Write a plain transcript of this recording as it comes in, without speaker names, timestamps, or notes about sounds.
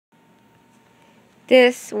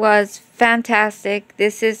This was fantastic.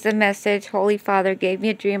 This is the message Holy Father gave me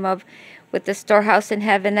a dream of with the storehouse in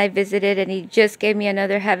heaven I visited, and he just gave me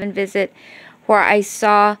another heaven visit where I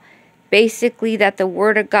saw basically that the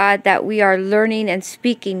Word of God, that we are learning and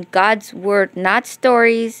speaking God's Word, not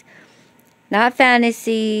stories, not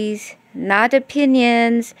fantasies, not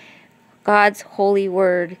opinions, God's holy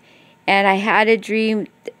Word. And I had a dream,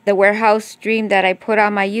 the warehouse dream that I put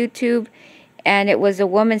on my YouTube, and it was a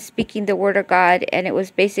woman speaking the Word of God, and it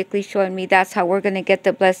was basically showing me that's how we're going to get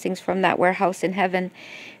the blessings from that warehouse in heaven.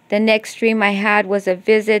 The next dream I had was a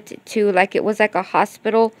visit to, it was like a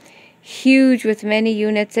hospital, huge with many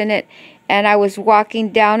units in it, and I was walking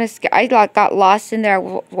down I got lost in there. I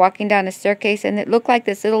was walking down a staircase, and it looked like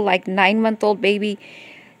this little 9-month-old baby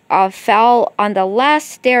fell on the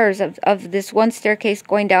last stairs of this one staircase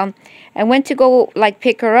going down. I went to go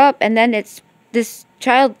pick her up, and then this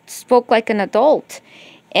child spoke like an adult,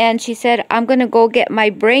 and she said, I'm gonna go get my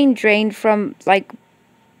brain drained from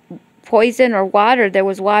poison or water. There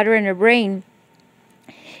was water in her brain.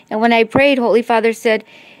 And when I prayed, Holy Father said,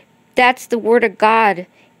 that's the Word of God.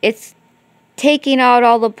 It's taking out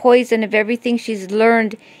all the poison of everything she's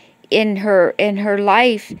learned in her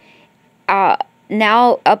life,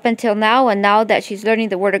 now up until now, and now that she's learning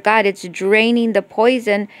the Word of God, it's draining the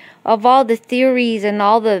poison of all the theories and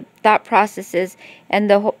all the thought processes, and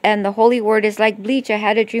the Holy Word is like bleach. I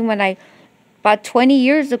had a dream about 20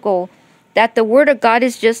 years ago that the Word of God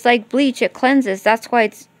is just like bleach. It cleanses. That's why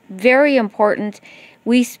it's very important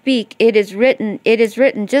we speak. It is written. It is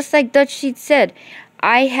written. Just like Dutch Sheet said,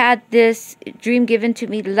 I had this dream given to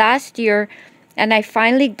me last year, and I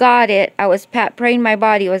finally got it. I was praying my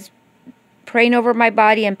body. I was praying over my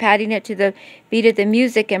body and patting it to the beat of the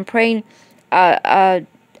music and praying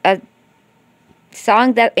a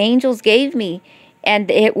song that angels gave me, and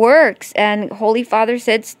it works. And Holy Father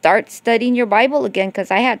said, start studying your Bible again, because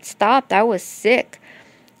I had stopped. I was sick.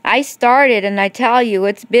 I started, and I tell you,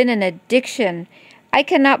 it's been an addiction. I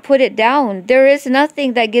cannot put it down. There is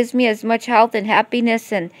nothing that gives me as much health and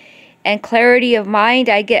happiness and clarity of mind.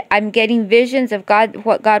 I'm getting visions of God,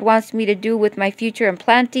 what God wants me to do with my future and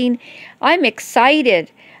planting. I'm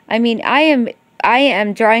excited. I mean, I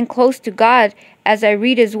am drawing close to God as I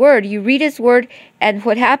read His Word. You read His Word, and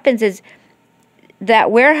what happens is that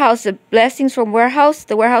warehouse, the blessings from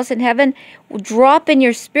the warehouse in heaven, will drop in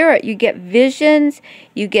your spirit. You get visions.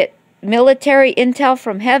 You get military intel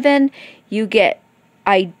from heaven. You get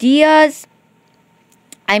ideas.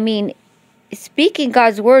 I mean, speaking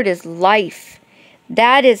God's Word is life.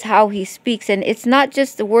 That is how He speaks. And it's not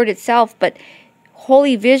just the Word itself, but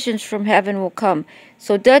holy visions from heaven will come.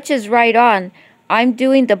 So Dutch is right on. I'm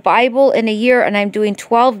doing the Bible in a year, and I'm doing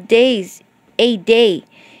 12 days a day.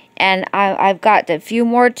 And I've got a few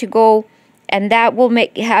more to go, and that will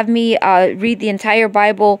have me read the entire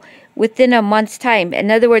Bible within a month's time.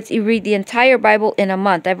 In other words, you read the entire Bible in a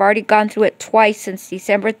month. I've already gone through it twice since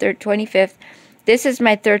December 3rd, 25th. This is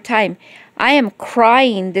my third time. I am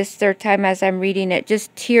crying this third time as I'm reading it,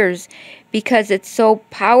 just tears, because it's so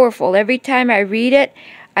powerful. Every time I read it,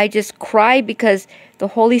 I just cry because the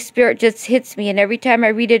Holy Spirit just hits me. And every time I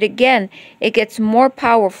read it again, it gets more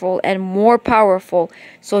powerful and more powerful.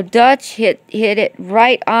 So Dutch hit it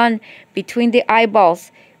right on between the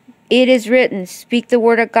eyeballs. It is written, speak the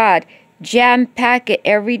Word of God. Jam-pack it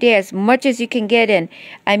every day as much as you can get in.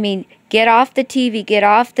 I mean, get off the TV, get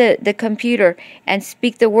off the computer, and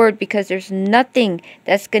speak the Word, because there's nothing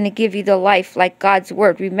that's going to give you the life like God's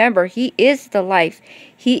Word. Remember, He is the life.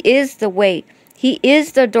 He is the way. He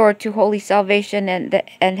is the door to holy salvation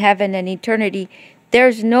and heaven and eternity.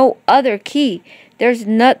 There's no other key. There's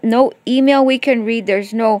no email we can read.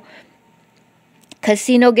 There's no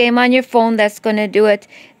casino game on your phone that's going to do it.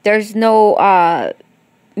 There's no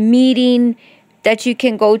meeting that you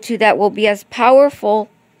can go to that will be as powerful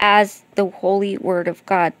as the holy Word of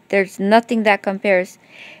God. There's nothing that compares.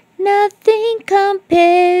 Nothing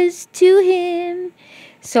compares to Him.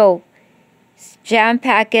 So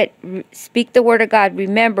jam-pack it. Speak the Word of God.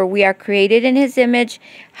 Remember, we are created in His image.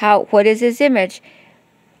 What is His image?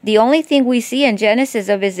 The only thing we see in Genesis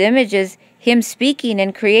of His image is Him speaking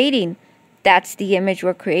and creating. That's the image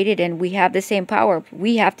we're created in. We have the same power.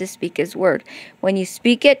 We have to speak His Word. When you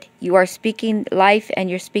speak it, you are speaking life, and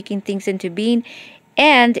you're speaking things into being.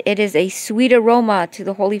 And it is a sweet aroma to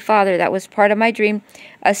the Holy Father. That was part of my dream.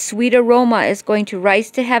 A sweet aroma is going to rise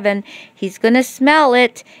to heaven. He's going to smell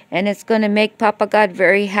it, and it's going to make Papa God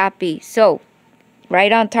very happy. So,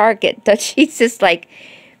 right on target. The sheets is like,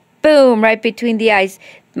 boom, right between the eyes.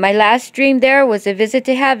 My last dream there was a visit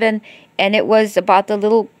to heaven, and it was about the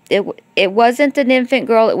little it wasn't an infant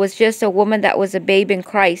girl. It was just a woman that was a babe in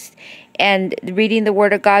Christ. And reading the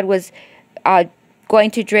Word of God was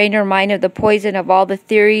going to drain her mind of the poison of all the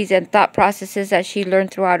theories and thought processes that she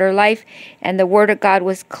learned throughout her life. And the Word of God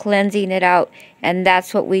was cleansing it out. And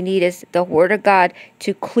that's what we need, is the Word of God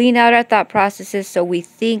to clean out our thought processes so we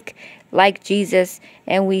think like Jesus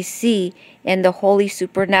and we see in the holy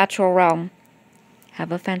supernatural realm.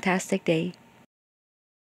 Have a fantastic day.